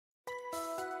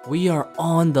We are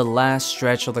on the last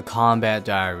stretch of the Combat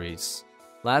Diaries.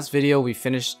 Last video we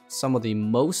finished some of the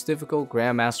most difficult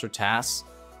Grandmaster tasks,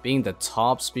 being the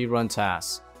top speedrun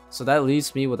tasks. So that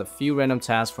leaves me with a few random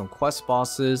tasks from quest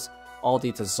bosses, all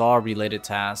the Tazar related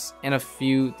tasks, and a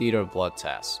few Theater of Blood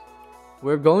tasks.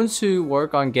 We're going to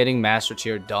work on getting Master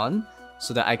Tier done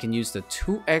so that I can use the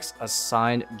 2x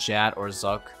assigned Jad or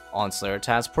Zuk on Slayer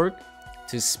task perk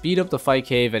to speed up the Fight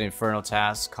Cave and Inferno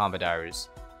tasks Combat Diaries.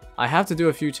 I have to do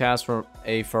a few tasks for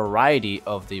a variety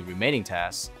of the remaining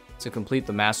tasks to complete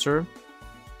the Master,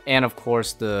 and of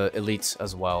course the Elites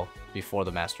as well before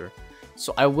the Master.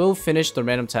 So I will finish the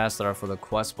random tasks that are for the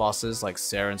quest bosses like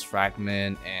Saren's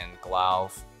Fragment and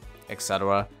Glauv,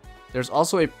 etc. There's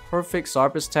also a perfect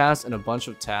Zarpus task and a bunch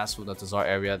of tasks with the Tazar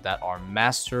area that are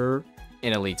Master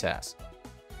and Elite tasks.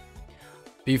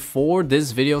 Before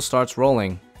this video starts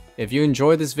rolling, if you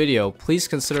enjoyed this video, please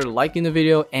consider liking the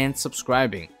video and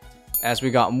subscribing, as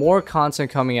we got more content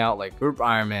coming out like Group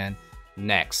Iron Man,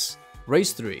 Next,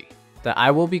 Race 3, that I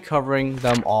will be covering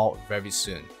them all very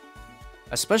soon.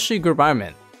 Especially Group Iron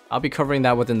Man, I'll be covering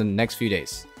that within the next few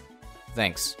days.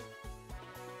 Thanks.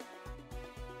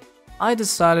 I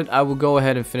decided I will go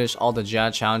ahead and finish all the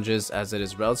Jad challenges as it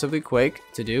is relatively quick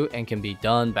to do and can be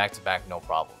done back to back no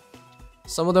problem.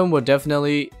 Some of them were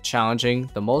definitely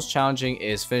challenging. The most challenging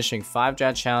is finishing 5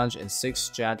 Jad challenge and 6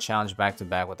 Jad challenge back to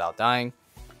back without dying.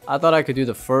 I thought I could do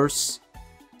the first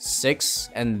 6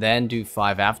 and then do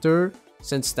 5 after,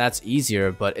 since that's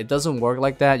easier, but it doesn't work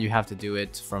like that. You have to do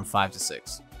it from 5 to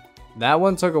 6. That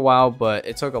one took a while, but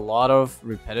it took a lot of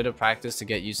repetitive practice to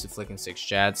get used to flicking 6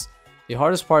 Jads. The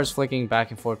hardest part is flicking back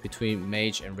and forth between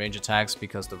mage and range attacks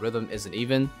because the rhythm isn't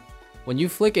even. When you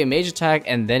flick a mage attack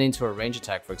and then into a range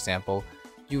attack, for example,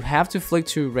 you have to flick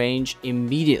to range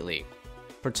immediately,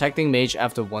 protecting mage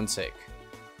after one tick.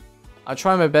 I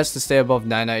try my best to stay above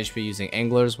 99 HP using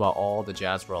anglers while all the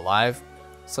Jads were alive,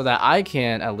 so that I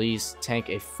can at least tank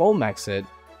a full max hit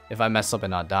if I mess up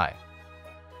and not die.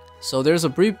 So there's a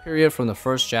brief period from the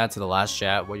first Jad to the last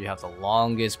Jad where you have the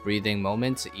longest breathing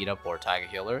moment to eat up or tag a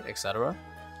healer, etc.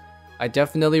 I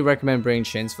definitely recommend bringing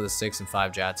chins for the 6 and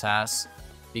 5 Jad tasks,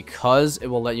 because it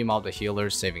will let you mob the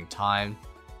healers, saving time.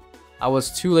 I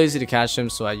was too lazy to catch them,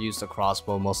 so I used a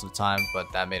crossbow most of the time,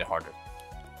 but that made it harder.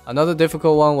 Another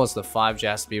difficult one was the 5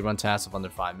 Jad speedrun task of under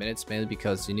 5 minutes, mainly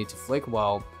because you need to flick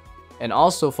well and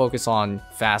also focus on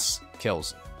fast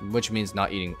kills, which means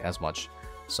not eating as much,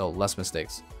 so less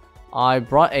mistakes. I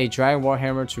brought a Dragon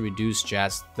Warhammer to reduce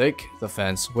Jad's thick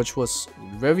defense, which was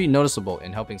very noticeable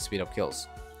in helping speed up kills.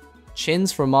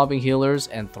 Chins for mobbing healers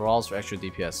and thralls for extra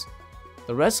DPS.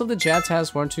 The rest of the Jad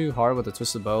tasks weren't too hard with the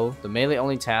twisted bow. The melee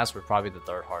only tasks were probably the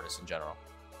third hardest in general.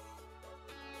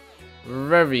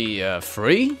 Very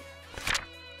free.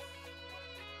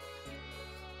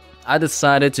 I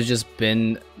decided to just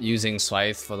bin using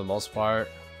Scythe for the most part,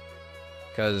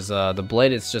 because the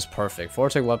blade is just perfect.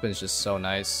 Vortex weapon is just so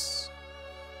nice.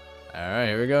 Alright,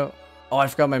 here we go. Oh, I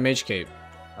forgot my mage cape.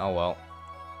 Oh well.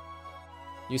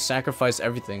 You sacrifice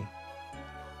everything.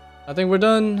 I think we're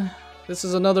done. This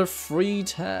is another free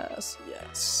task.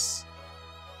 Yes.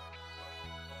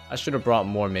 I should have brought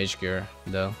more mage gear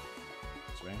though.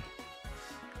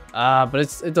 But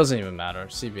it doesn't even matter.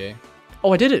 CBA.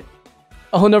 Oh, I did it.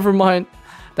 Oh, never mind.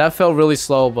 That felt really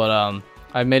slow, but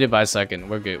I made it by a second.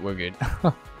 We're good. We're good.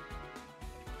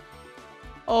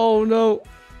 Oh no.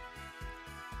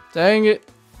 Dang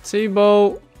it.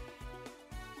 T-bow.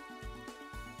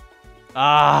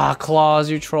 Ah, Claws,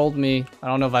 you trolled me. I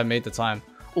don't know if I made the time.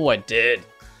 Oh, I did.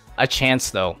 I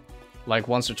chanced though. Like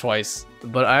once or twice.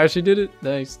 But I actually did it.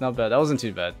 Thanks. Not bad. That wasn't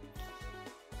too bad.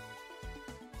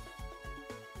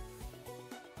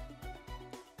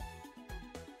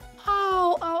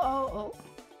 Ow, ow, ow, ow.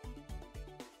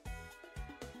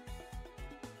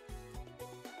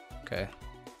 Okay.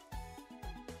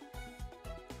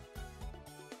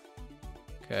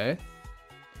 Okay.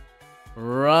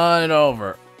 Run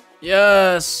over.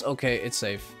 Yes. Okay, it's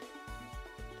safe.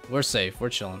 We're safe. We're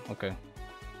chilling. Okay.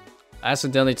 I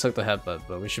accidentally took the headbutt,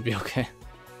 but we should be okay.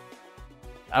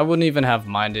 I wouldn't even have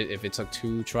minded if it took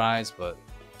 2 tries, but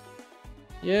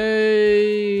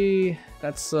yay!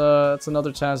 That's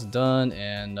another task done,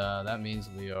 and that means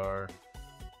we are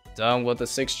done with the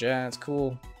 6 Jads.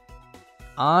 Cool.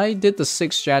 I did the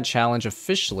 6 Jad challenge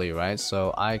officially, right?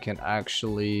 So I can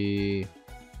actually...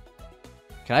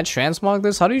 Can I transmog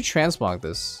this? How do you transmog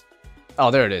this? Oh,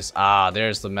 there it is. Ah,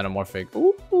 there's the metamorphic.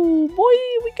 Ooh, boy,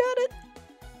 we got it.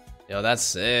 Yo, that's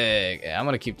sick. Yeah, I'm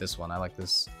gonna keep this one. I like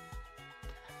this.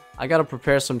 I gotta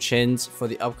prepare some chins for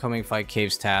the upcoming Fight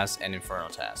Caves tasks and Inferno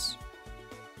tasks.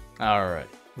 Alright.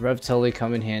 Rev Tully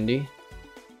come in handy.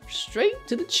 straight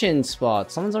to the chin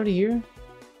spot. Someone's already here.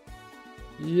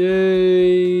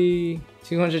 Yay!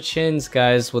 200 chins,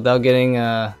 guys, without getting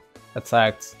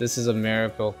attacked. This is a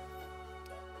miracle.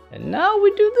 And now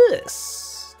we do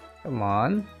this. Come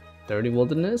on. 30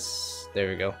 wilderness. There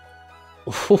we go.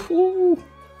 Ooh.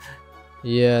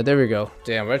 Yeah, there we go.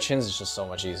 Damn, red chins is just so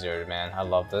much easier, man. I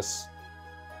love this.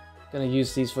 Gonna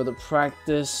use these for the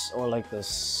practice, or like the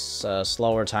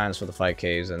slower times for the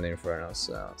 5Ks and the Inferno,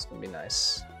 so it's gonna be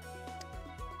nice.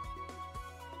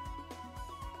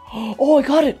 Oh, I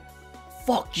got it!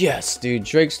 Fuck yes, dude.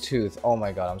 Drake's Tooth. Oh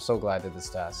my god, I'm so glad I did this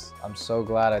task. I'm so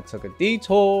glad I took a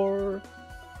detour.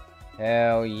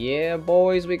 Hell yeah,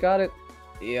 boys, we got it.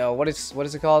 Yeah, what is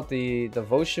it called? The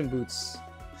Devotion Boots.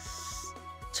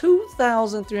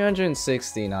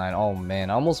 2,369. Oh man,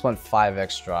 I almost went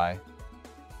 5x dry.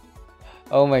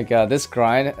 Oh my god, this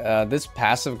grind, this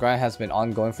passive grind has been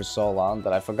ongoing for so long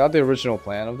that I forgot the original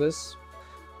plan of this.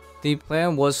 The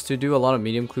plan was to do a lot of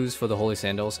medium clues for the Holy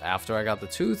Sandals after I got the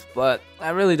tooth, but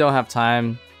I really don't have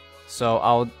time, so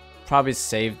I'll probably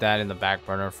save that in the back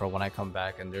burner for when I come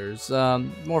back and there's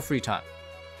more free time.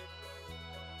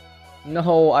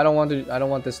 No, I don't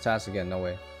want this task again, no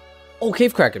way. Oh,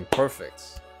 Cave Kraken,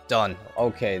 perfect. Done.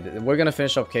 Okay, we're gonna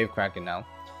finish up Cave Kraken now,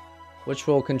 which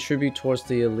will contribute towards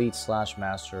the Elite /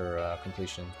 Master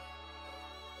completion.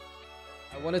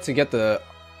 I wanted to get the...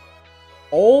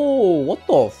 Oh, what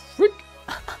the frick?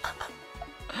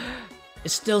 It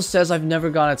still says I've never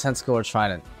gotten a Tentacle or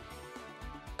Trident.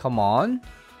 Come on.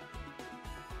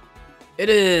 It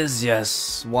is,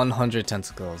 yes. 100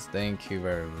 Tentacles. Thank you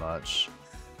very much.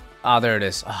 Ah, there it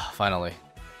is. Ah, finally.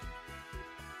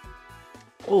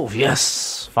 Oh,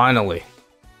 yes. Finally.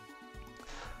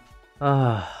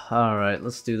 Alright,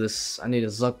 let's do this. I need a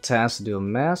Zuk task to do a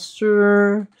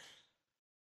master.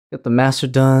 Get the master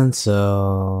done,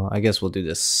 so I guess we'll do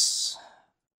this.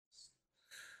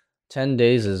 10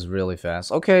 days is really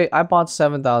fast. Okay, I bought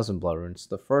 7,000 blood runes.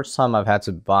 The first time I've had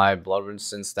to buy blood runes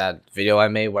since that video I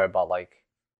made where I bought like,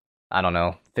 I don't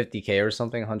know, 50k or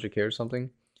something, 100k or something.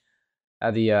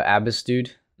 At the Abyss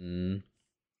dude.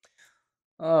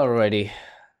 Alrighty.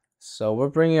 So we're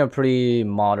bringing a pretty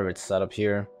moderate setup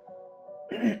here.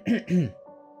 Decent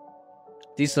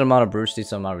amount of Bruce,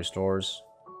 decent amount of restores.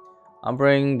 I'm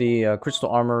bringing the crystal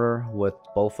armor with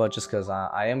Bofa just because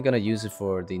I am going to use it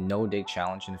for the no dig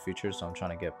challenge in the future, so I'm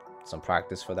trying to get some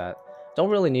practice for that.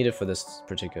 Don't really need it for this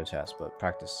particular task, but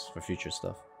practice for future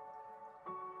stuff.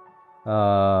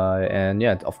 And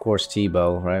yeah, of course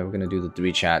T-Bow, right? We're going to do the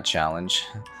 3 chat challenge,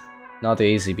 not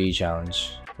the ACB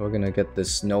challenge. We're going to get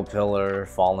this no pillar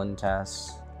fallen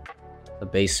task, the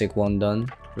basic one, done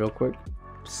real quick.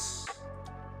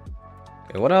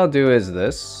 Okay, what I'll do is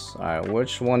this. Alright,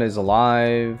 which one is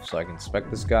alive so I can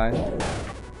inspect this guy?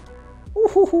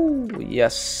 Woohoo!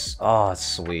 Yes. Oh,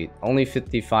 sweet. Only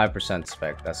 55%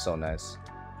 spec. That's so nice.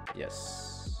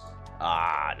 Yes.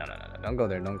 Ah, no. Don't go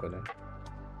there. Don't go there.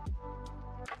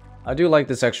 I do like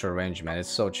this extra range, man. It's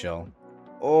so chill.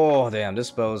 Oh, damn.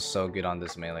 This bow is so good on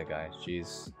this melee guy.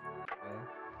 Jeez.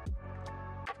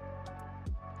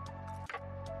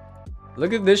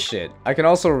 Look at this shit. I can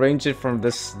also range it from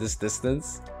this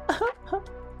distance.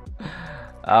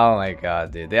 Oh my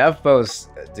god, dude. The F-bows,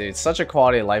 dude, such a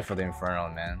quality of life for the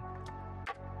Inferno, man.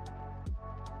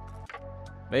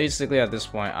 Basically, at this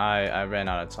point, I ran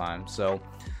out of time. So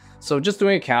just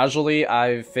doing it casually,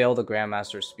 I failed the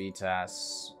Grandmaster speed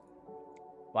task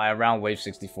by around wave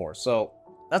 64. So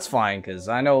that's fine, because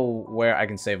I know where I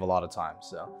can save a lot of time,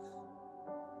 so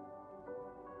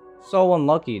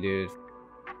unlucky, dude.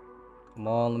 Come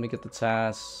on, let me get the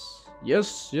task.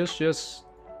 Yes.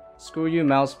 Screw you,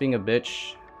 mouse being a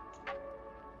bitch.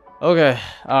 Okay,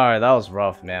 alright, that was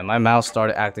rough, man. My mouse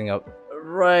started acting up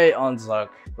right on Zuk,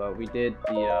 but we did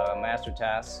the master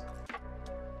task.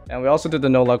 And we also did the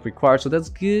no luck required, so that's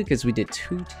good, because we did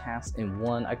 2 tasks in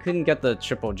 1. I couldn't get the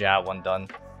triple jab one done,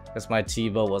 because my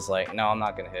T-bow was like, no, I'm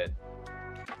not gonna hit.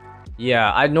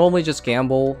 Yeah, I normally just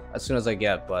gamble as soon as I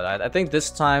get, but I think this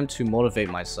time, to motivate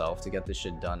myself to get this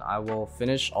shit done, I will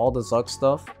finish all the Zuk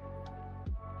stuff.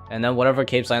 And then whatever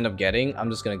capes I end up getting,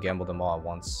 I'm just gonna gamble them all at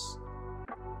once.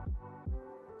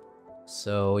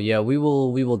 So yeah, we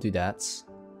will do that.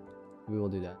 We will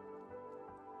do that.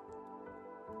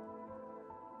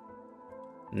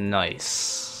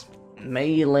 Nice.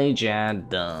 Melee jab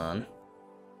done.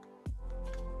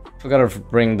 Forgot to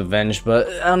bring the Venge, but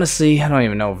honestly, I don't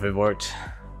even know if it worked.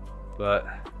 But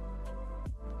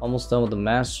almost done with the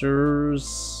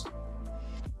Masters.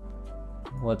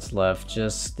 What's left?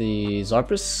 Just the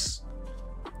Zarpus.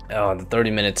 Oh, the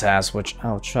 30-minute task, which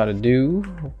I'll try to do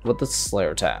with the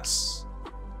Slayer task.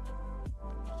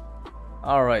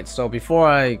 Alright, so before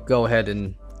I go ahead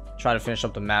and try to finish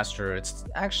up the master, it's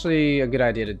actually a good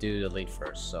idea to do the elite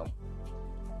first. So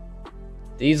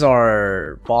these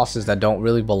are bosses that don't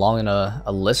really belong in a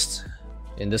list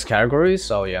in this category,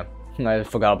 so yeah, I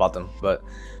forgot about them. But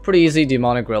pretty easy.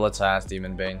 Demonic Gorilla Task,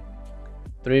 Demon Bane.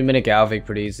 3-minute Galvic,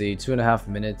 pretty easy. 2.5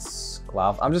 minutes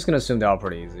Cloud. I'm just gonna assume they're all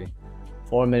pretty easy.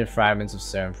 4-minute Fragments of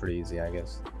Serum, pretty easy, I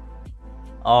guess.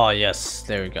 Oh yes,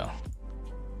 there we go.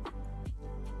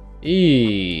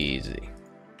 Easy.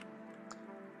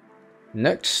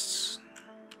 Next.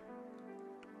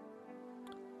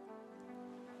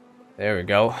 There we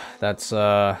go. That's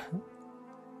that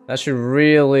should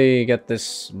really get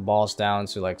this boss down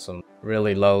to like some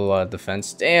really low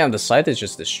defense. Damn, the scythe is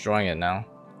just destroying it now.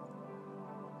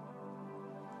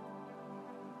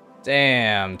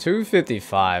 Damn,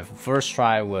 255. First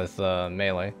try with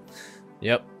melee.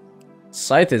 Yep.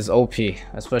 Scythe is OP,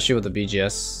 especially with the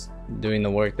BGS doing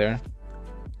the work there.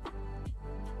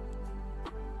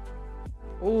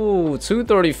 Ooh,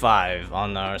 235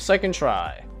 on our second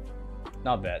try.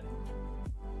 Not bad.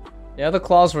 Yeah, the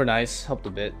claws were nice. Helped a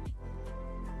bit.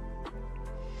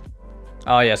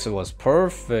 Oh, yes, it was.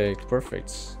 Perfect.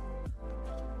 Perfect.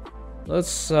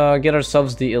 Let's get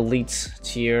ourselves the elite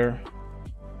tier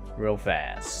real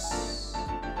fast.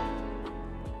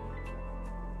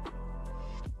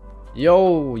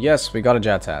 Yo, yes, we got a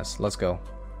Jad task. Let's go.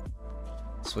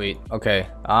 Sweet. Okay,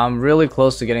 I'm really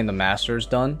close to getting the masters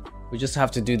done. We just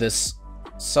have to do this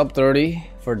sub 30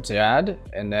 for Jad,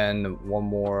 and then one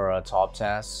more top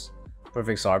task,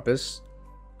 Perfect Sarpus,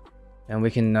 and we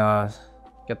can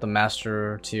get the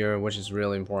master tier, which is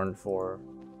really important for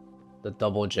the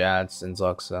double Jads and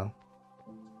Zuk. So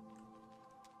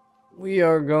we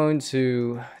are going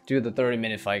to do the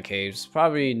 30-minute fight caves.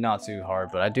 Probably not too hard,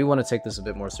 but I do want to take this a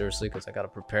bit more seriously because I got to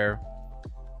prepare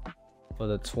for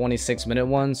the 26-minute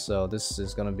one. So this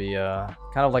is going to be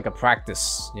kind of like a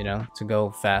practice, you know, to go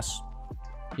fast.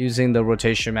 Using the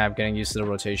rotation map, getting used to the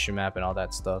rotation map and all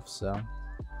that stuff, so.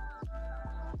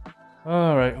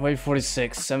 Alright, wait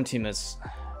 46, 17 minutes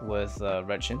with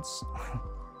red chins.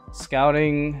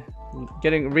 Scouting,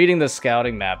 reading the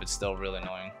scouting map is still really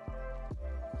annoying.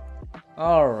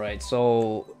 Alright,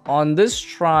 so on this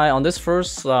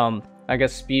first, I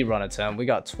guess speedrun attempt, we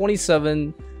got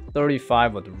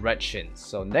 27:35 with red chins.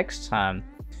 So next time,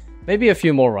 maybe a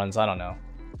few more runs, I don't know.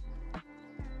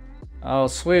 Oh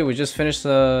sweet, we just finished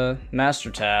the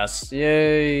master task.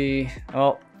 Yay!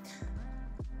 Oh,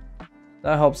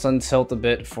 that helps untilt a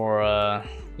bit for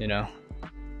you know,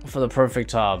 for the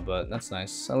perfect top, but that's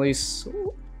nice. At least.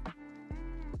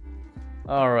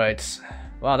 Alright.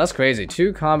 Wow, that's crazy.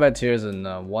 2 combat tiers in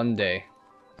 1 day.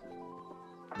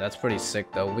 That's pretty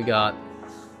sick though. We got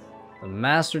the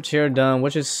master tier done,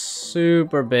 which is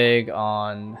super big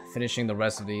on finishing the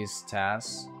rest of these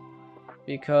tasks.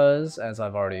 Because, as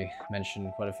I've already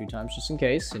mentioned quite a few times, just in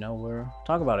case, you know, we're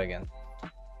talking about it again.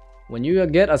 When you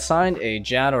get assigned a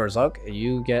Jad or a Zuk,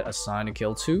 you get assigned to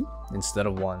kill 2 instead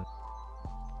of 1.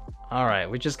 Alright,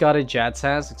 we just got a Jad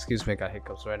task. Excuse me, I got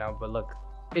hiccups right now, but look,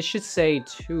 it should say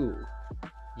 2.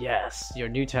 Yes, your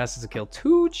new task is to kill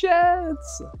 2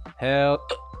 Jads.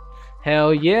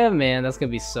 Hell yeah, man, that's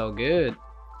gonna be so good.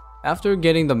 After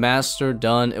getting the master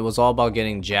done, it was all about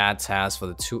getting Jad tasks for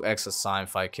the 2x assigned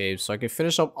fight caves, so I could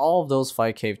finish up all of those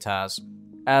fight cave tasks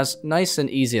as nice and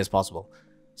easy as possible.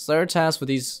 Slayer tasks for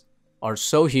these are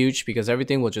so huge because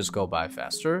everything will just go by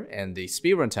faster, and the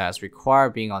speedrun tasks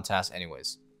require being on task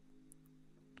anyways.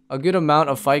 A good amount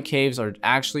of fight caves are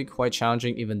actually quite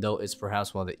challenging, even though it's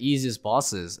perhaps one of the easiest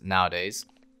bosses nowadays.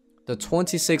 The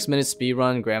 26-minute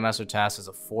speedrun Grandmaster task is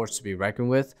a force to be reckoned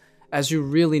with, as you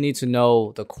really need to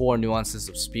know the core nuances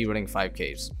of speedrunning 5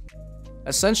 caves.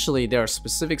 Essentially, there are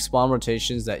specific spawn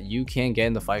rotations that you can get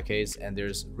in the 5 caves, and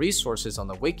there's resources on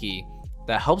the wiki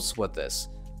that helps with this,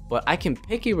 but I can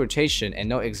pick a rotation and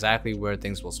know exactly where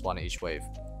things will spawn in each wave.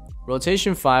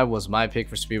 Rotation 5 was my pick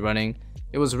for speedrunning.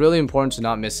 It was really important to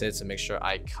not miss hits and make sure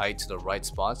I kite to the right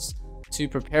spots to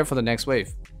prepare for the next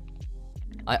wave.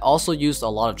 I also used a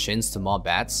lot of chins to mob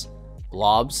bats,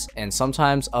 blobs, and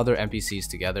sometimes other NPCs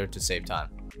together to save time.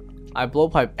 I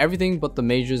blowpipe everything but the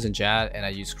mages and Jad, and I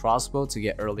use crossbow to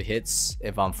get early hits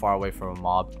if I'm far away from a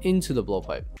mob into the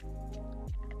blowpipe.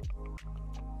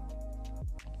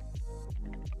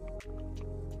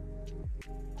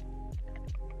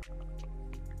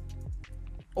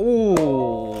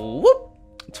 Ooh, whoop!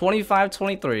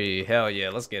 25-23, hell yeah,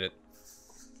 let's get it.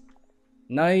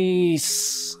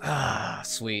 Nice. Ah,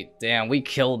 sweet. Damn, we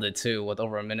killed it too with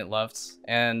over a minute left.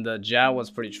 And the Jad was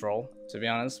pretty troll, to be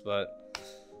honest, but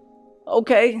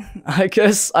okay. I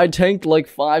guess I tanked like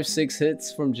 5-6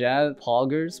 hits from Jad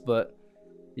poggers, but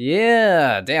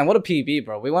Yeah, damn, what a PB,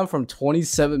 bro. We went from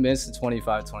 27 minutes to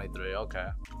 25, 23. Okay.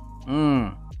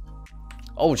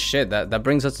 Oh shit, that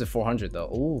brings us to 400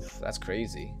 though. Oof, that's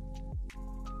crazy.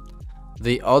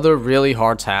 The other really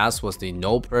hard task was the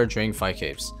no prayer during fight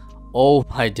caves. Oh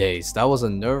my days, that was a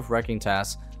nerve-wracking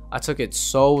task. I took it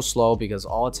so slow because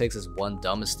all it takes is one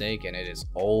dumb mistake and it is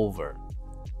over.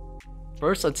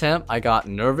 First attempt, I got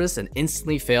nervous and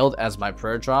instantly failed as my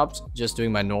prayer dropped, just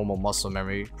doing my normal muscle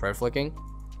memory prayer flicking.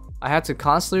 I had to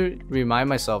constantly remind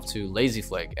myself to lazy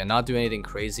flick and not do anything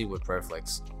crazy with prayer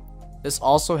flicks. This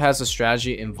also has a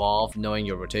strategy involved knowing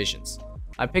your rotations.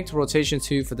 I picked rotation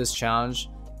 2 for this challenge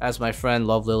as my friend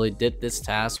Love Lily did this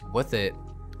task with it,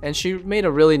 and she made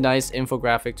a really nice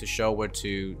infographic to show where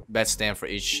to best stand for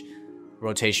each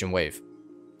rotation wave.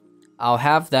 I'll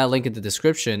have that link in the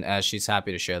description as she's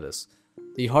happy to share this.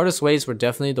 The hardest waves were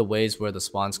definitely the waves where the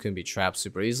spawns couldn't be trapped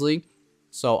super easily,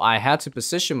 so I had to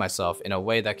position myself in a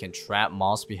way that can trap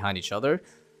mobs behind each other.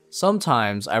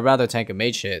 Sometimes I'd rather tank a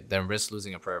mage hit than risk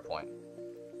losing a prayer point.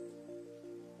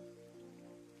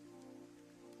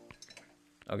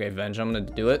 Okay, Venge, I'm gonna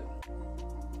do it.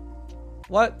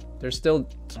 What? They're still...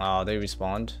 Oh, they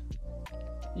respawned.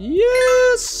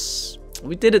 Yes!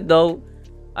 We did it though.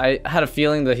 I had a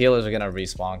feeling the healers are gonna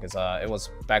respawn because it was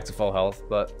back to full health,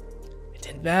 but it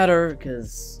didn't matter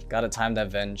because gotta time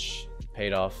that Venge.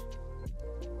 Paid off.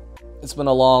 It's been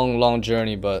a long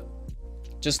journey, but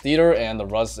just Theater and the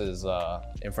Rust is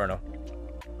Inferno.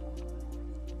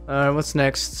 Alright, what's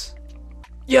next?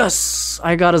 Yes!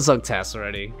 I got a Zuk task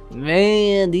already.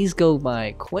 Man, these go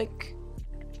by quick.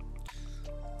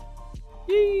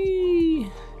 Yee!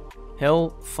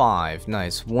 Hell 5.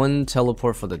 Nice. 1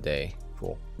 teleport for the day.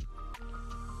 Cool.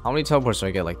 How many teleports do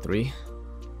I get? Like 3?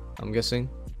 I'm guessing.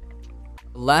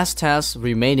 The last task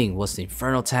remaining was the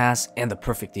Inferno task and the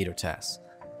Perfect Theater task.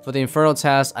 For the Inferno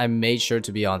task, I made sure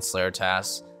to be on Slayer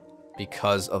task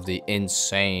because of the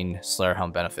insane Slayer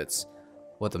Helm benefits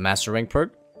with the Master Rank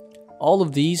perk. All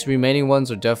of these remaining ones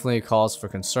are definitely a cause for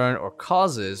concern or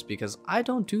causes because I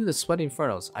don't do the Sweaty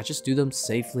Infernos. I just do them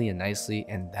safely and nicely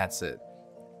and that's it.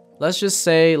 Let's just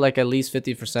say like at least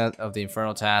 50% of the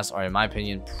Inferno tasks are in my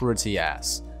opinion pretty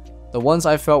ass. The ones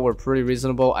I felt were pretty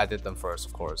reasonable, I did them first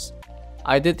of course.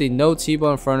 I did the no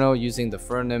T-bow Inferno using the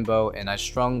Fern Nimbo and I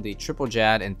strung the triple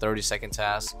Jad in 30-second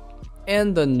task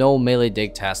and the no melee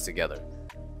dig task together.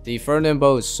 The Fern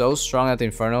Nimbo is so strong at the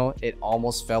Inferno, it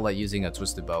almost felt like using a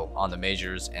Twisted Bow on the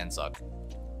Majors and Zuk.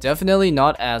 Definitely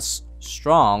not as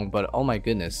strong, but oh my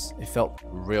goodness, it felt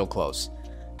real close.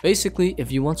 Basically,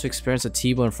 if you want to experience a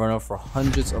T-bow Inferno for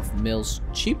hundreds of mils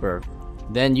cheaper,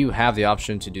 then you have the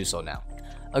option to do so now.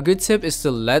 A good tip is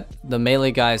to let the melee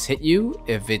guys hit you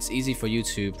if it's easy for you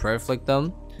to prayer flick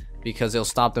them because it'll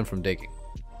stop them from digging.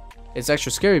 It's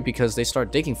extra scary because they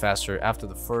start digging faster after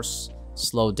the first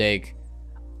slow dig.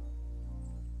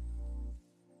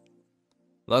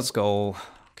 Let's go.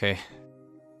 Okay.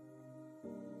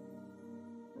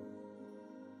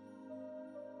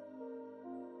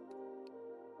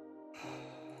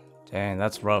 Dang,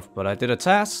 that's rough, but I did a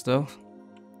task though.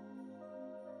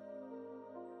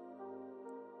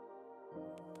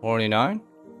 49?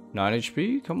 9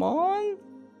 HP? Come on.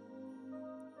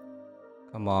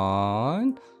 Come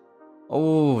on.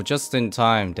 Oh, just in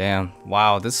time. Damn.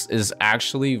 Wow, this is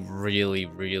actually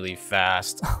really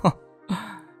fast.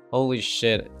 Holy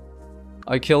shit.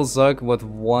 I killed Zuk with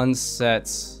 1 set.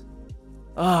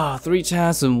 3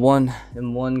 tasks in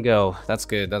one go. That's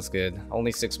good, that's good.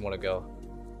 Only 6 more to go.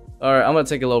 Alright, I'm gonna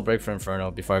take a little break for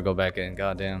Inferno before I go back in.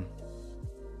 Goddamn.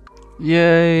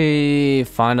 Yay!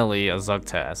 Finally a Zuk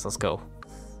task. Let's go.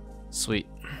 Sweet.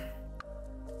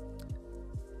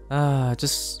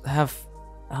 Just have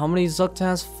how many Zuk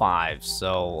tasks? 5.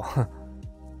 So,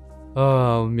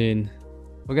 oh man,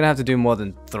 we're gonna have to do more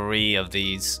than 3 of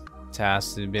these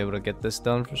tasks to be able to get this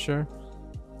done for sure.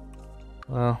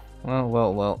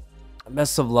 Well.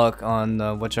 Best of luck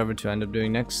on whichever to end up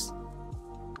doing next.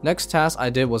 Next task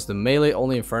I did was the melee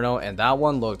only Inferno, and that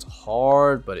one looked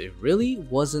hard, but it really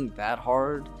wasn't that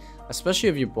hard, especially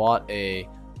if you brought a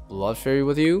Blood Fairy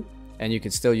with you, and you can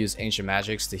still use Ancient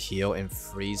Magics to heal and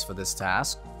freeze for this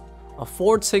task. A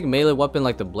 4-tick melee weapon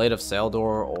like the Blade of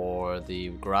Seldor or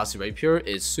the Garasi Rapier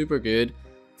is super good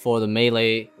for the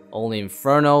melee only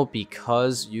Inferno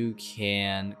because you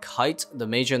can kite the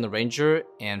Mage and the Ranger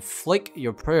and flick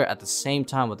your prayer at the same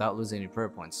time without losing any prayer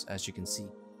points, as you can see.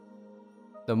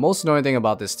 The most annoying thing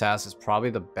about this task is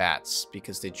probably the bats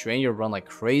because they drain your run like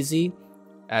crazy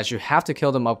as you have to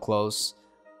kill them up close.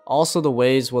 Also, the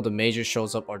waves where the Major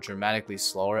shows up are dramatically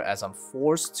slower as I'm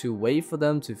forced to wait for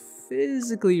them to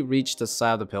physically reach the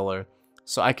side of the pillar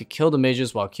so I could kill the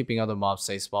mages while keeping other mobs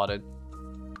safe spotted.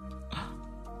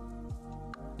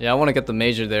 Yeah, I want to get the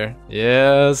major there.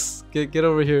 Yes, get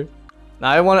over here. Now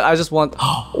I just want.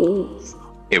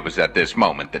 It was at this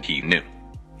moment that he knew.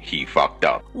 He fucked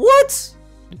up. What?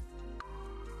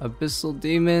 Abyssal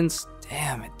demons?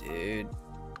 Damn it, dude.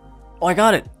 Oh, I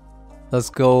got it. Let's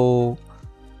go.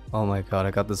 Oh my god,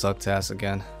 I got the Zuk task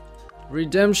again.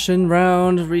 Redemption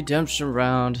round, redemption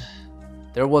round.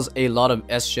 There was a lot of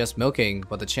SGS milking,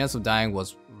 but the chance of dying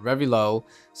was very low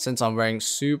since I'm wearing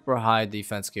super high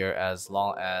defense gear as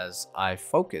long as I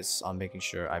focus on making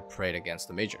sure I prayed against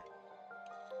the major.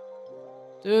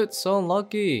 Dude, so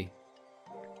unlucky.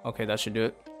 Okay, that should do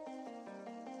it.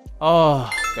 Oh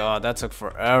god, that took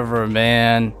forever,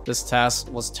 man. This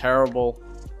task was terrible.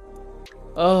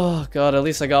 Oh god, at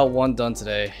least I got one done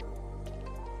today.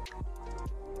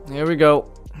 Here we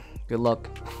go. Good luck.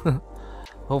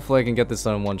 Hopefully I can get this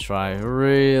done in one try.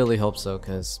 Really hope so,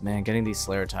 because man, getting these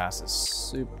Slayer tasks is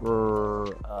super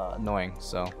annoying.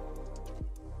 So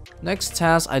next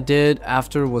task I did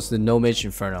after was the No Mage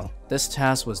Inferno. This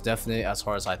task was definitely as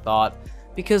hard as I thought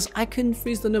because I couldn't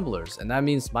freeze the nibblers, and that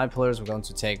means my pillars were going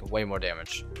to take way more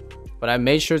damage. But I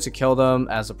made sure to kill them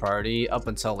as a priority up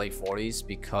until late 40s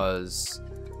because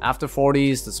after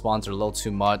 40s the spawns are a little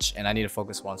too much and I need to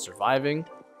focus more on surviving.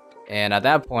 And at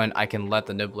that point I can let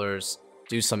the nibblers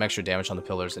do some extra damage on the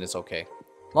pillars and it's okay.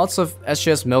 Lots of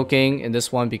SGS milking in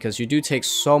this one because you do take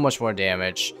so much more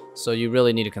damage, so you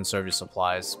really need to conserve your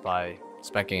supplies by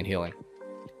speccing and healing.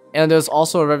 And there's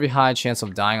also a very high chance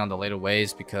of dying on the later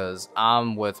waves because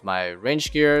I'm with my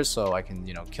range gear, so I can,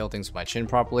 you know, kill things with my chin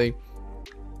properly.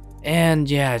 And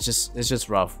yeah, it's just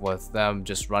rough with them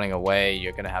just running away.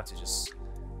 You're gonna have to just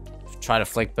try to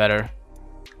flick better.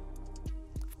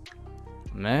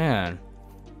 Man.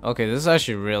 Okay, this is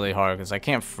actually really hard because I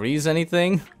can't freeze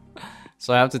anything.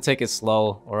 So I have to take it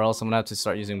slow or else I'm gonna have to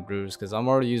start using brews because I'm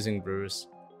already using brews.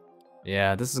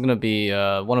 Yeah, this is gonna be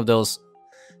one of those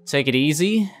take it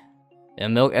easy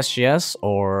and milk SGS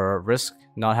or risk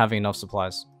not having enough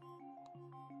supplies.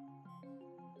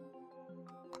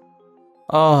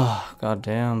 Oh,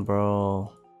 goddamn,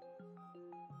 bro.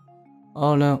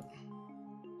 Oh no.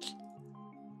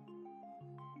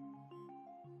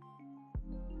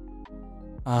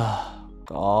 Ah,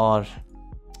 god.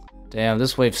 Damn,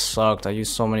 this wave sucked. I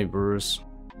used so many brews.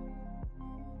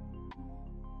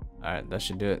 Alright, that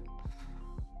should do it.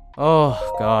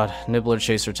 Oh god, Nibbler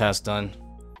Chaser task done.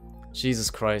 Jesus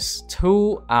Christ.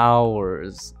 2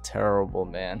 hours. Terrible,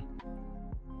 man.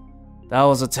 That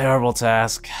was a terrible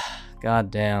task.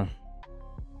 God damn.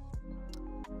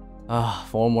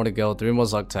 4 more to go. 3 more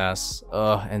Zuk tasks.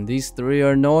 And these 3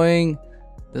 are annoying.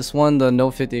 This one, the no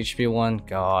 50 HP one,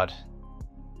 god.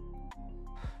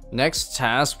 Next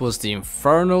task was the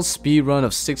Infernal speedrun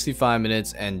of 65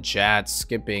 minutes and Jad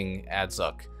skipping at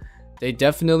Zuk. They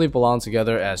definitely belong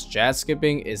together as Jad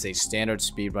skipping is a standard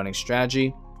speedrunning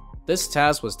strategy. This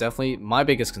task was definitely my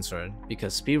biggest concern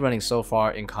because speedrunning so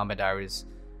far in Combat Diaries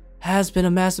has been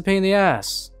a massive pain in the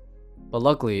ass. But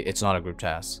luckily, it's not a group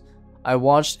task. I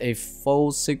watched a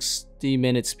full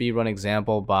 60-minute speedrun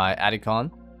example by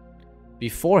Adicon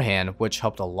beforehand, which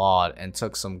helped a lot and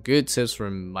took some good tips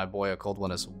from my boy A Cold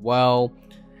One as well.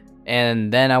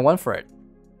 And then I went for it.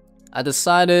 I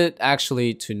decided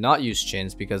actually to not use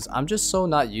chins because I'm just so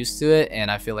not used to it and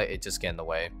I feel like it just get in the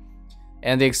way.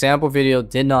 And the example video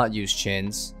did not use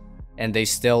chins and they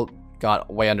still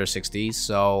got way under 60,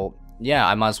 so yeah,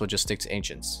 I might as well just stick to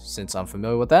ancients since I'm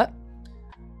familiar with that.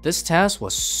 This task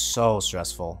was so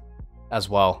stressful as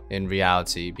well in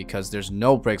reality because there's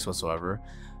no breaks whatsoever,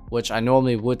 which I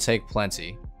normally would take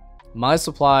plenty. My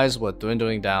supplies were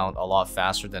dwindling down a lot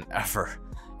faster than ever,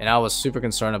 and I was super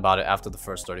concerned about it after the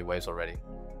first 30 waves already.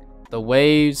 The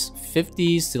waves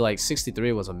 50s to like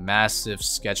 63 was a massive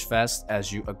sketch fest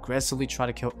as you aggressively try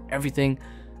to kill everything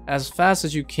as fast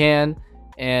as you can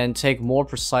and take more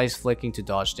precise flicking to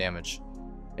dodge damage.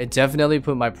 It definitely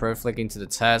put my prayer flicking to the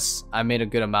test. I made a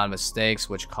good amount of mistakes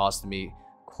which cost me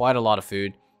quite a lot of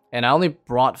food. And I only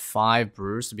brought 5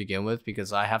 brews to begin with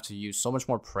because I have to use so much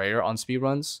more prayer on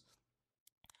speedruns.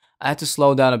 I had to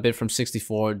slow down a bit from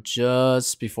 64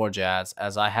 just before Jazz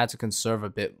as I had to conserve a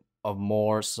bit of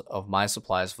more of my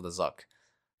supplies for the Zuk.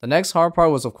 The next hard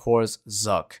part was of course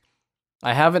Zuk.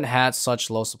 I haven't had such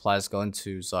low supplies going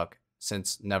to Zuk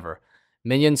since never.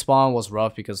 Minion spawn was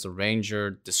rough because the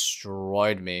ranger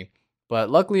destroyed me, but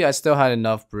luckily I still had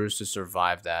enough brews to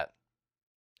survive that.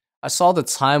 I saw the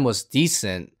time was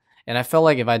decent, and I felt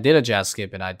like if I did a jazz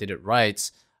skip and I did it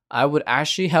right, I would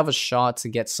actually have a shot to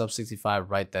get sub 65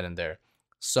 right then and there.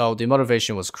 So the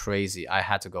motivation was crazy. I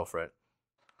had to go for it.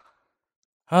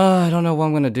 I don't know what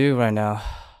I'm gonna do right now.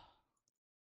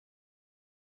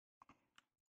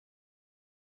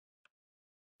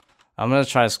 I'm gonna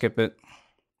try to skip it.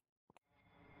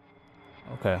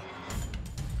 Okay.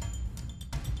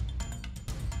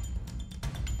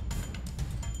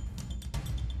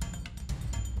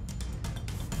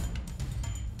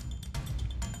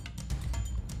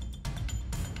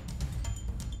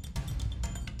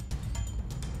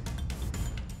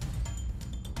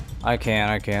 I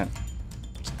can't.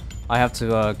 I have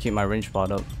to keep my range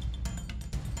pod up.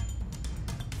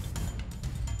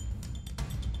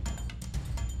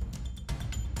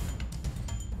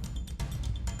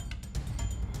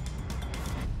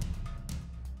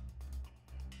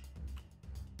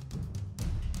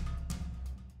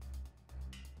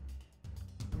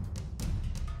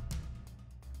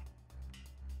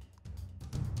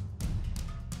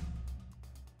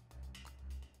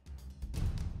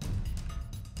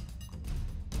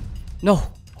 No!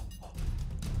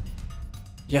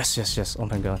 Yes. Oh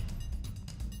my god.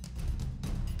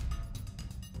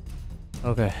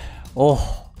 Okay.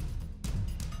 Oh.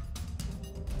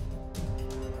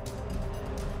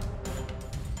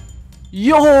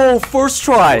 Yo! First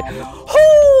try!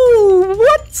 Oh!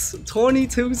 What?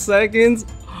 22 seconds?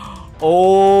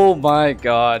 Oh my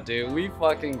god, dude. We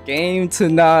fucking game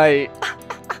tonight.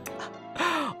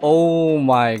 Oh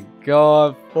my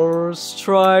god. First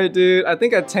try, dude. I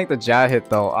think I tanked the jet hit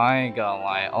though. I ain't gonna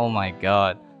lie. Oh my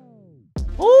god.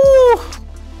 Oh!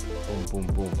 Boom,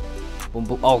 boom, boom. Boom,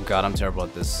 boom. Oh god, I'm terrible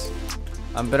at this.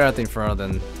 I'm better at the Inferno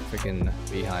than freaking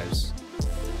beehives.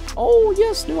 Oh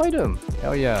yes, new item.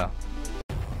 Hell yeah.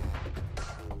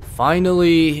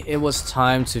 Finally, it was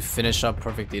time to finish up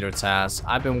Perfect Leader task.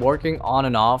 I've been working on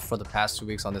and off for the past 2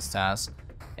 weeks on this task,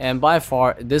 and by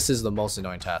far, this is the most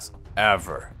annoying task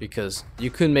ever, because you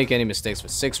couldn't make any mistakes for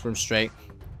 6 rooms straight,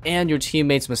 and your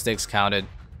teammates' mistakes counted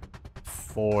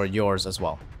for yours as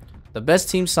well. The best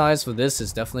team size for this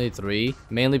is definitely 3,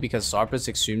 mainly because Zarpus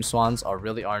Extreme Swans are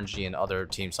really RNG in other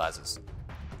team sizes,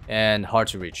 and hard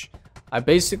to reach. I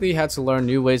basically had to learn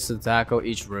new ways to tackle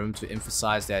each room to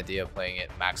emphasize the idea of playing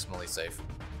it maximally safe.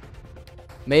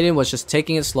 Maiden was just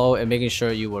taking it slow and making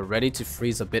sure you were ready to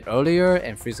freeze a bit earlier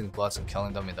and freezing Bloods and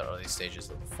killing them in the early stages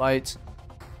of the fight.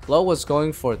 Blow was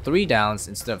going for 3 downs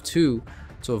instead of 2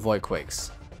 to avoid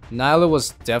quakes. Nihilo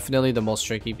was definitely the most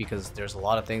tricky because there's a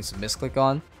lot of things to misclick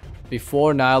on.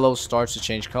 Before Nihilo starts to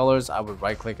change colors, I would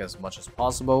right click as much as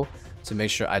possible to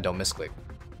make sure I don't misclick.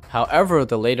 However,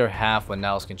 the later half when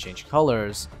Nihilos can change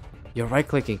colors, your right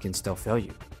clicking can still fail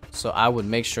you. So I would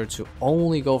make sure to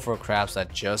only go for crabs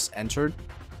that just entered.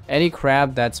 Any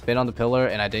crab that's been on the pillar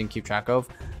and I didn't keep track of,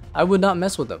 I would not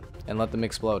mess with them and let them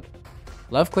explode.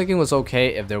 Left clicking was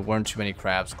okay if there weren't too many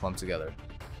crabs clumped together.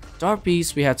 Dark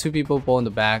Beast, we had 2 people bow in the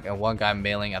back and 1 guy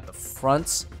mailing at the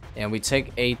fronts, and we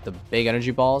take 8 the big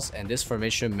energy balls, and this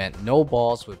formation meant no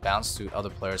balls would bounce to other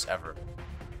players ever.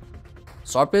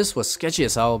 Zarpus was sketchy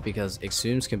as hell because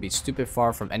Exhumes can be stupid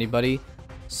far from anybody,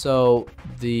 so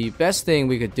the best thing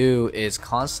we could do is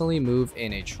constantly move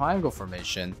in a triangle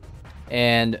formation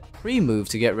and pre-move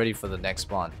to get ready for the next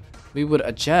spawn. We would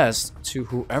adjust to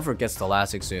whoever gets the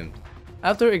last Exhumed.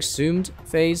 After Exhumed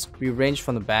phase, we range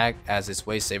from the back as it's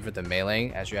way safer than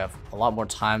meleeing, as you have a lot more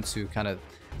time to kind of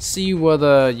see where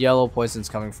the yellow poison is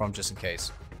coming from just in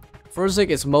case. Verzik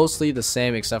is mostly the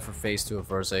same except for phase 2 of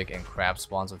Verzik and crab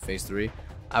spawns in phase 3.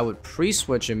 I would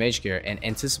pre-switch in mage gear and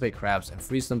anticipate crabs and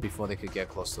freeze them before they could get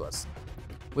close to us.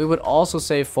 We would also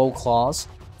save full claws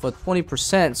for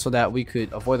 20% so that we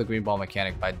could avoid the green ball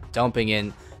mechanic by dumping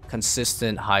in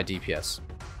consistent high DPS.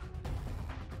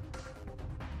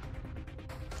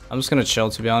 I'm just gonna chill,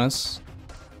 to be honest.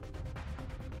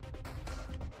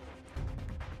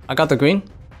 I got the green.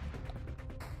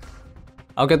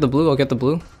 I'll get the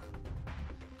blue.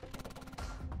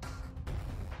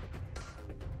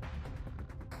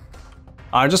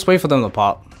 Alright, just wait for them to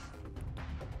pop.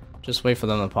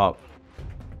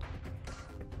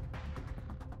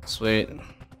 Sweet.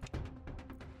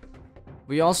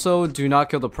 We also do not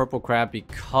kill the purple crab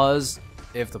because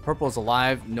if the purple is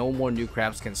alive, no more new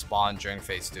crabs can spawn during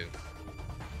phase 2.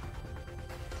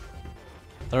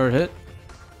 Third hit.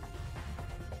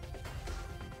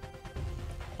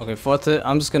 Okay, 4th hit.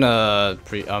 I'm just gonna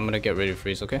get ready to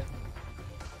freeze, okay?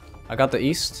 I got the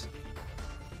east.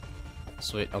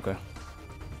 Sweet, okay.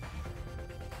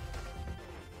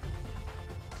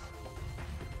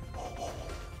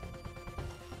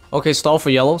 Okay, stall for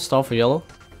yellow.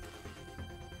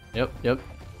 Yep.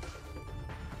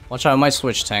 Watch out, I might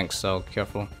switch tanks, so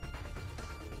careful.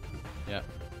 Yeah.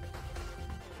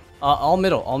 All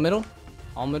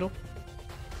middle.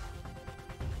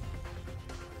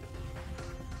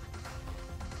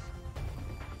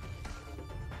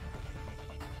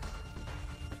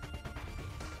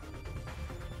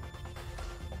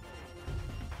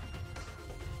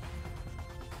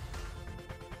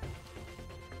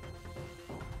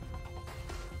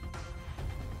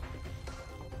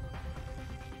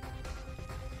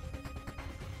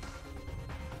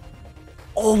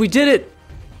 Oh, we did it!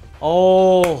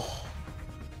 Oh.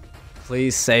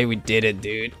 Please say we did it,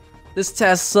 dude. This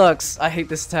task sucks. I hate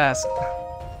this task.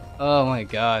 Oh my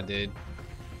god, dude.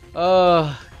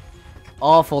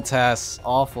 Awful task,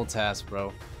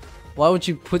 bro. Why would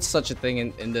you put such a thing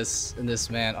in this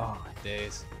man? Oh my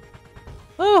days.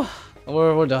 Oh,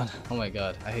 we're done. Oh my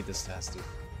god, I hate this task, dude.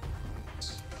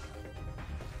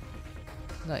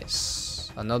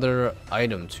 Nice. Another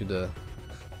item to the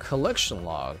collection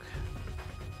log.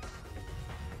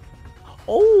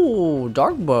 Oh,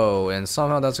 dark bow, and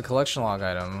somehow that's a collection log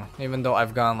item. Even though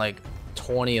I've gotten like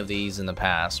 20 of these in the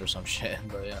past or some shit,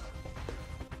 but yeah.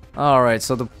 Alright,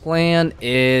 so the plan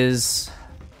is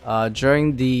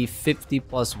during the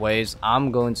 50+ waves,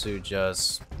 I'm going to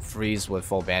just freeze with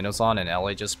full bandos on and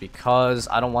LA just because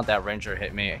I don't want that ranger to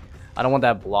hit me. I don't want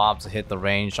that blob to hit the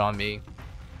range on me.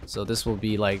 So this will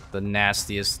be like the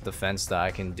nastiest defense that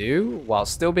I can do while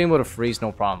still being able to freeze,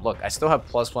 no problem. Look, I still have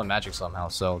 +1 magic somehow,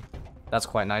 so that's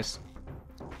quite nice.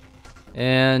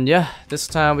 And yeah, this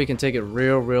time we can take it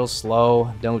real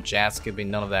slow. No jet skipping,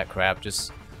 none of that crap.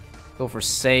 Just go for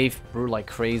safe, brew like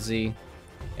crazy,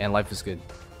 and life is good.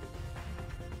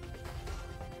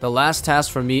 The last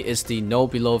task for me is the no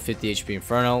below 50 HP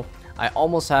Inferno. I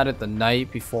almost had it the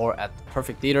night before at the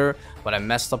Perfect Theater, but I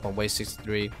messed up on wave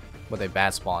 63 with a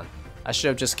bad spawn. I should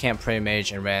have just camped Prey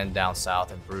Mage and ran down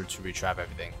south and brewed to retrap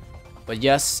everything. But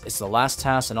yes, it's the last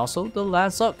task and also the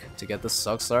last Zuk to get the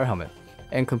Zuk Slayer helmet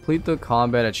and complete the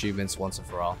combat achievements once and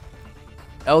for all.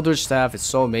 Eldritch Staff is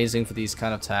so amazing for these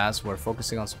kind of tasks where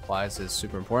focusing on supplies is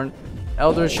super important.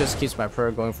 Eldritch just keeps my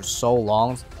prayer going for so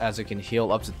long as it can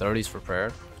heal up to 30s for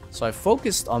prayer. So I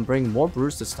focused on bringing more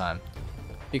brews this time.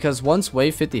 Because once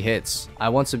wave 50 hits, I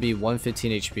want to be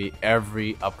 115 HP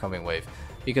every upcoming wave.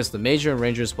 Because the Major and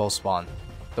Rangers both spawn.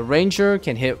 The Ranger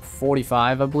can hit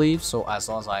 45 I believe, so as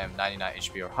long as I am 99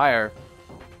 HP or higher,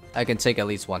 I can take at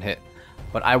least one hit.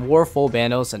 But I wore full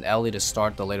bandos and Ellie to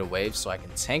start the later waves so I can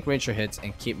tank Ranger hits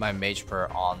and keep my Mage prayer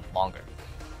on longer.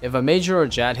 If a Major or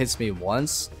Jad hits me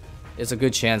once, it's a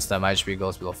good chance that my HP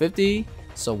goes below 50,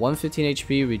 so 115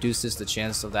 HP reduces the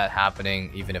chance of that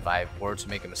happening even if I were to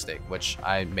make a mistake, which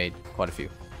I made quite a few.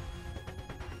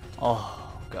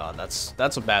 Oh god,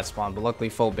 that's a bad spawn, but luckily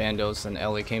full bandos and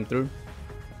Ellie came through.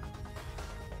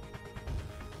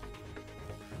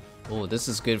 Oh, this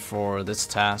is good for this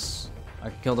task. I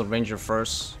can kill the Ranger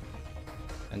first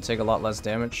and take a lot less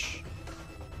damage.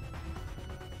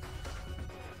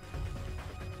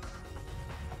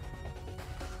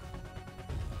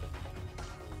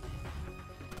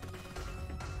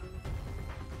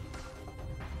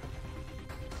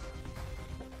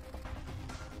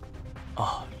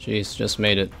 Oh, jeez, just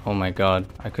made it. Oh my god,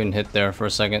 I couldn't hit there for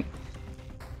a second.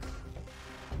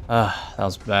 That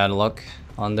was bad luck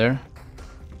on there.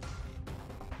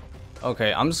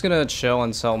 Okay, I'm just gonna chill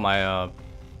until my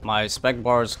my spec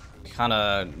bar is kind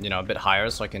of, you know, a bit higher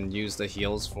so I can use the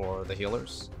heals for the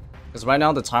healers. Because right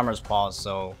now the timer's paused,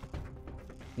 so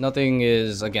nothing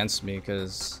is against me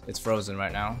because it's frozen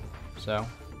right now. So,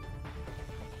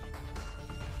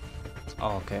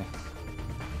 oh, okay.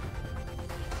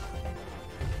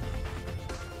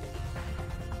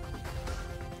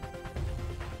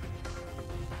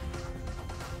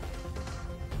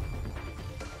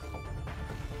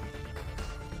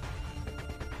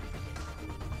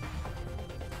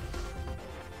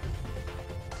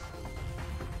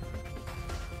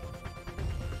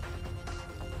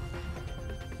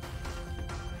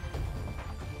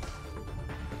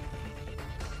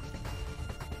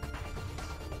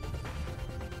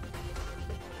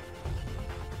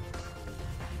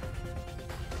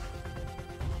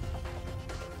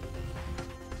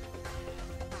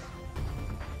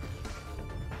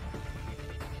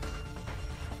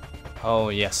 Oh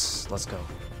yes, let's go.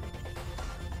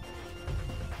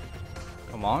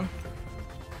 Come on.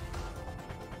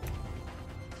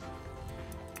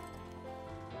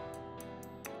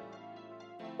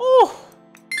 Oh!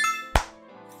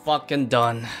 Fucking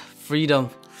done. Freedom.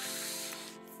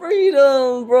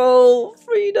 Freedom, bro.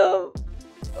 Freedom.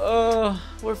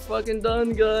 We're fucking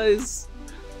done, guys.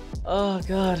 Oh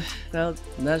god,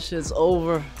 that shit's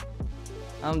over.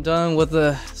 I'm done with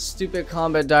the stupid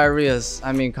combat diarrheas.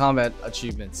 I mean combat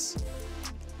achievements.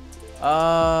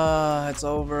 It's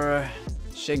over.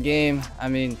 Shit game. I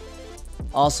mean,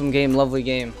 awesome game, lovely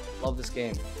game. Love this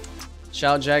game.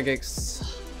 Shout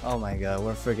Jagex. Oh my god,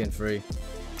 we're freaking free.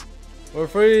 We're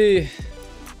free.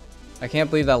 I can't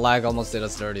believe that lag almost did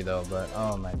us dirty though, but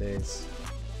oh my days.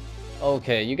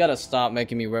 Okay, you gotta stop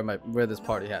making me wear this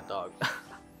party hat, dog.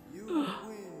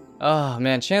 Oh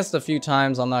man, chanced a few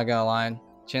times, I'm not gonna lie.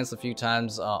 Chanced a few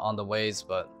times on the ways,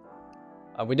 but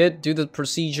We did do the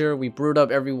procedure. We brewed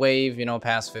up every wave, you know,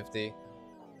 past 50.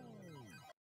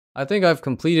 I think I've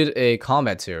completed a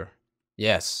combat tier.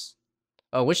 Yes.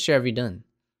 Oh, which tier have you done?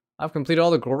 I've completed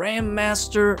all the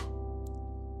Grandmaster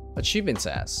achievement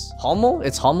tasks. Hummel?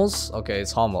 It's Hummel's? Okay,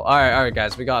 it's Hummel. Alright,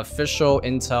 guys. We got official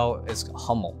intel. It's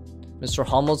Hummel. Mr.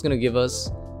 Hummel's gonna give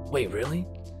us... Wait, really?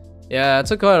 Yeah, it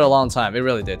took quite a long time. It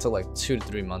really did. It took like 2 to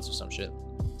 3 months or some shit.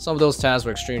 Some of those tasks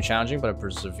were extremely challenging, but I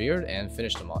persevered and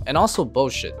finished them all. And also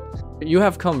bullshit. You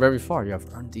have come very far. You have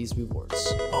earned these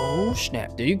rewards. Oh,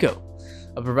 snap. There you go.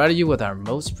 I provided you with our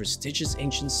most prestigious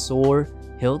ancient sword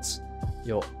hilts.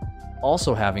 You'll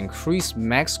also have increased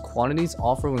max quantities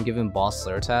offered when given boss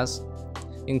slayer tasks,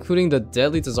 including the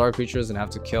deadly Tazar creatures and have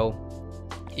to kill.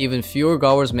 Even fewer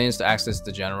Gawers minions to access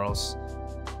the generals.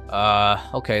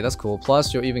 Okay, that's cool.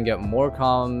 Plus, you'll even get more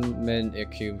common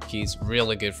cube keys,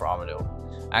 really good for Armadillo.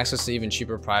 Access to even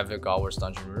cheaper private Gawers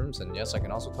dungeon rooms, and yes, I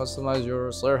can also customize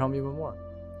your Slayer helm even more.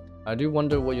 I do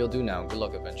wonder what you'll do now. Good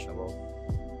luck, Adventure.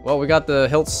 Well, we got the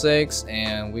hilt 6,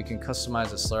 and we can customize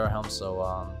the Slayer helm. So,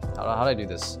 how do I do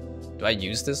this? Do I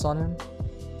use this on him?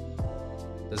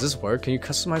 Does this work? Can you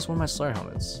customize one of my Slayer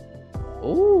helmets?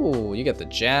 Ooh, you get the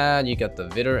Jad, you got the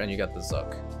Vitter, and you got the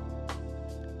Zuk.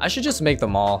 I should just make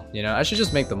them all, you know? I should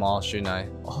just make them all, shouldn't I?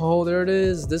 Oh, there it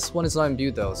is. This one is not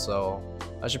imbued though, so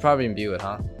I should probably imbue it,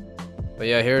 huh? But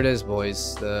yeah, here it is,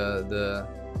 boys. The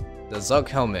Zuk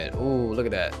helmet. Ooh, look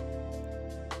at that.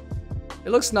 It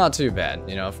looks not too bad,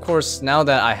 you know. Of course, now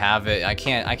that I have it, I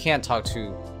can't talk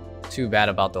too bad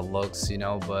about the looks, you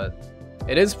know, but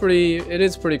it is pretty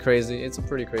crazy. It's a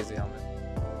pretty crazy helmet.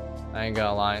 I ain't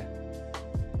gonna lie.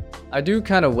 I do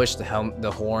kind of wish the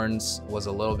horns was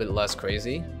a little bit less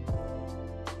crazy.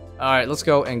 Alright, let's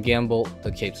go and gamble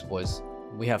the capes, boys.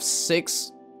 We have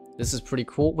 6. This is pretty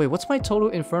cool. Wait, what's my total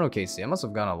Inferno KC? I must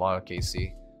have gotten a lot of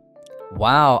KC.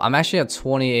 Wow, I'm actually at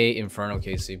 28 Inferno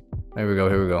KC. Here we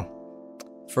go.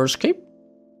 First cape.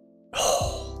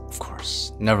 Oh, of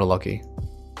course. Never lucky.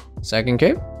 Second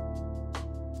cape.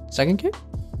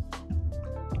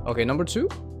 Okay, number 2.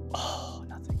 Oh,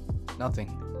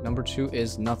 nothing. Number 2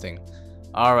 is nothing.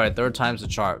 Alright, third time's the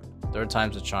charm.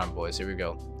 Boys. Here we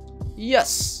go.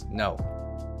 Yes! No.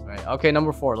 Alright, okay,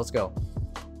 number 4. Let's go.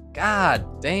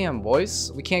 God damn,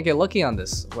 boys. We can't get lucky on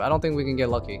this. I don't think we can get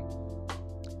lucky.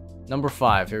 Number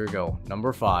 5. Here we go.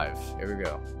 Number 5. Here we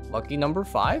go. Lucky number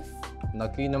 5?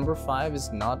 Lucky number 5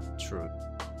 is not true.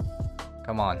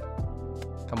 Come on.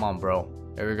 Come on, bro.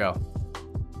 Here we go.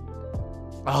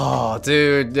 Oh,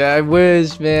 dude, I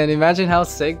wish, man. Imagine how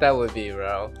sick that would be,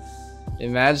 bro.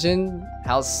 Imagine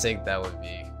how sick that would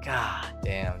be. God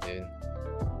damn, dude.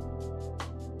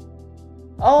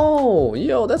 Oh,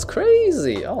 yo, that's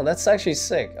crazy. Oh, that's actually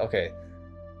sick. Okay.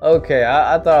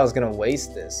 I thought I was gonna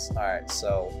waste this. Alright,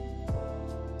 so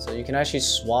you can actually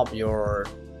swap your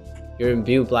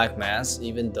imbued black mass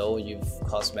even though you've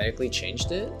cosmetically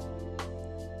changed it.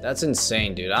 That's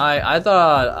insane, dude. I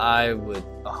thought I would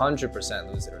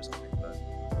 100% lose it or something, but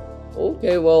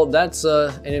okay, well, that's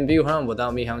an imbue helm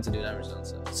without me having to do that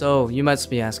result. So you might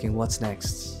be asking, what's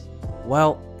next?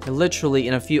 Well, literally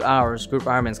in a few hours, Group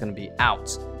Iron Man's gonna be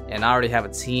out, and I already have a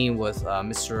team with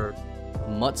Mr.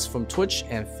 Mutz from Twitch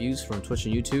and Fuse from Twitch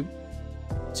and YouTube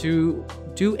to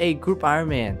do a Group Iron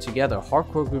Man together,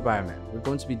 hardcore Group Iron Man. We're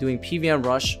going to be doing PVM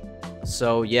Rush,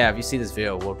 so yeah, if you see this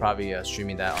video, we'll probably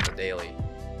streaming that on the daily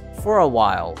for a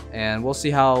while, and we'll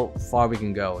see how far we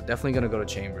can go. Definitely gonna go to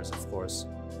Chambers, of course.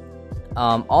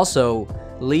 Also,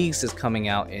 Leagues is coming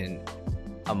out in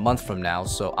a month from now,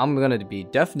 so I'm gonna be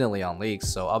definitely on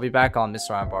Leagues. So I'll be back on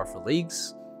Mr. Iron Bar for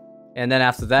Leagues, and then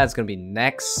after that, it's gonna be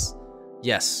next.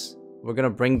 Yes, we're gonna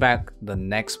bring back the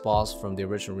next boss from the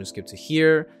original RuneScape to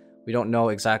here. We don't know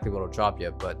exactly what will drop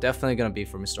yet, but definitely gonna be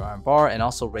for Mr. Iron Bar, and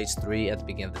also Race 3 at the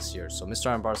beginning of this year. So Mr.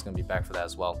 Iron Bar is gonna be back for that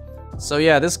as well. So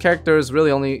yeah, this character is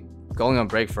really only going on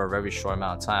break for a very short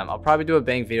amount of time. I'll probably do a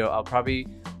bang video. I'll probably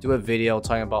do a video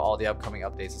talking about all the upcoming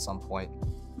updates at some point.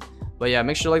 But yeah,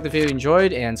 make sure to like the video if you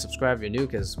enjoyed and subscribe if you're new,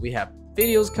 because we have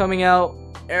videos coming out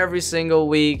every single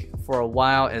week for a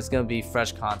while, and it's gonna be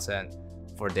fresh content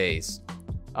for days.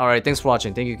 Alright, thanks for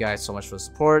watching. Thank you guys so much for the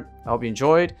support. I hope you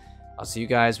enjoyed. I'll see you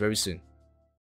guys very soon.